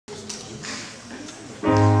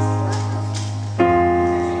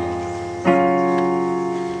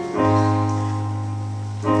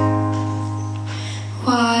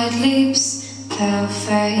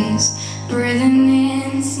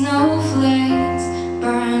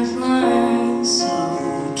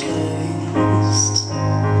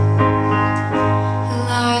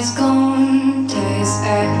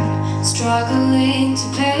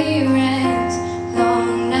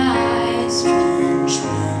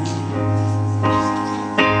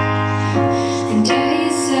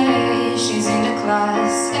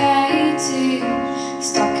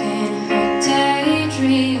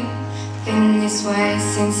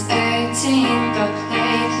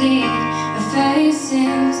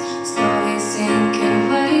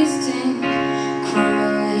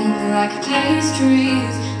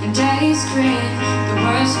pastries and days cream. The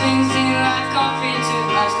worst things in life can't fit to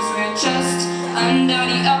us, 'cause we're just under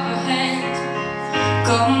the upper hand.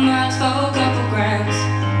 Come out for a couple grams,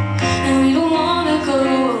 and we don't wanna go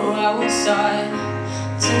outside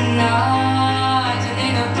tonight. And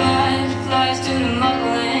in a bite flies to the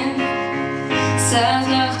motherland, says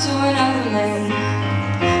love to another man.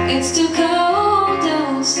 It's too cold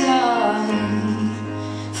outside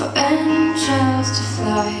for angels to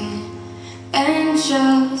fly,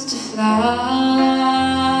 angels to fly.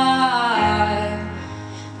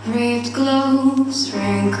 Ripped gloves,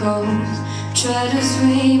 raincoats, try to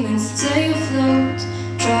swim and stay afloat.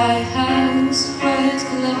 Dry house, wet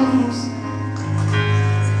clothes,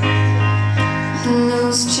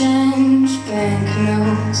 loose change,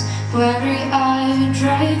 banknotes, weary-eyed,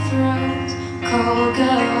 dry throat, cold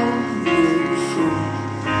girl, beautiful.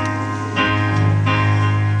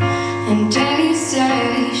 And they say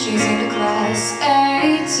she's in the class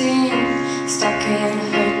 18, stuck in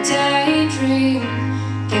her daydream.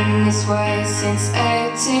 Been this way since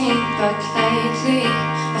 18, but lately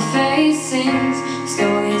her face seems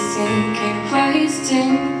slowly sinking,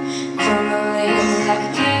 wasting, crumbling like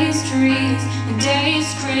pastries and days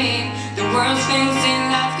cream. The worst things in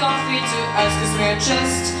life can't fit to us, 'cause we're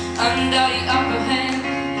just under the upper hand.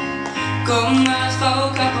 Going out for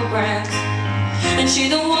a couple grams, and she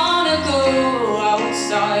don't wanna go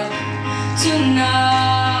outside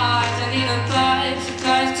tonight. I need a pipe, she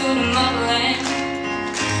flies to the motherland,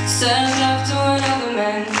 sends love to another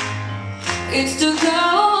man. It's too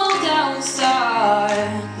cold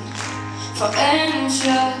outside for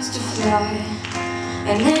angels to fly.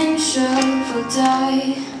 An angel will die,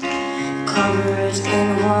 covered in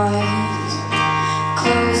white,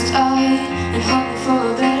 closed eye and hoping for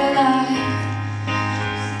a better life.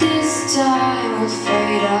 This time will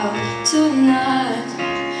fade out tonight,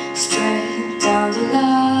 straight down the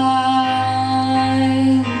line.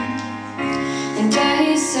 And they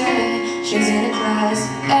say she's in a class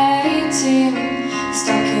 18,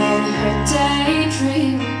 stuck in her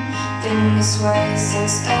daydream. Been this way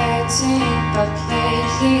since 18, but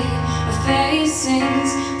lately her face seems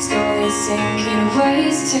slowly sinking,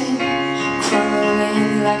 wasting,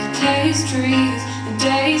 crumbling like pastries and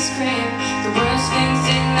days cream. The worst things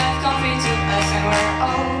in life can't fit to us, and we're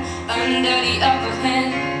all under the upper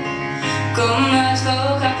hand. Going out for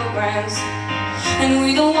a couple grams, and we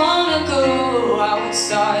don't wanna go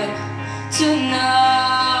outside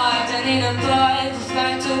tonight. I need a bite, we'll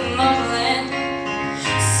fly to the motherland,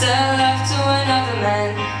 sell love to another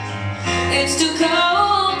man. It's too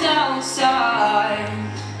cold outside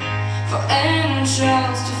for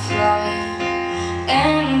angels to fly,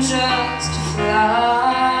 angels to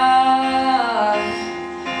fly,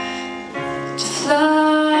 to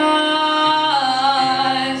fly,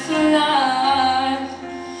 fly,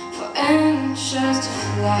 for angels to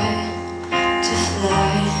fly, to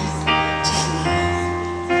fly, to fly,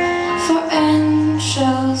 for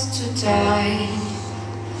angels to die.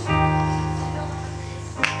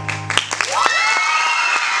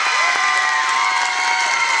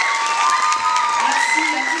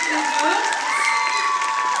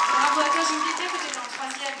 Bravo à toi, Judith, peut-être en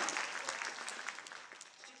troisième.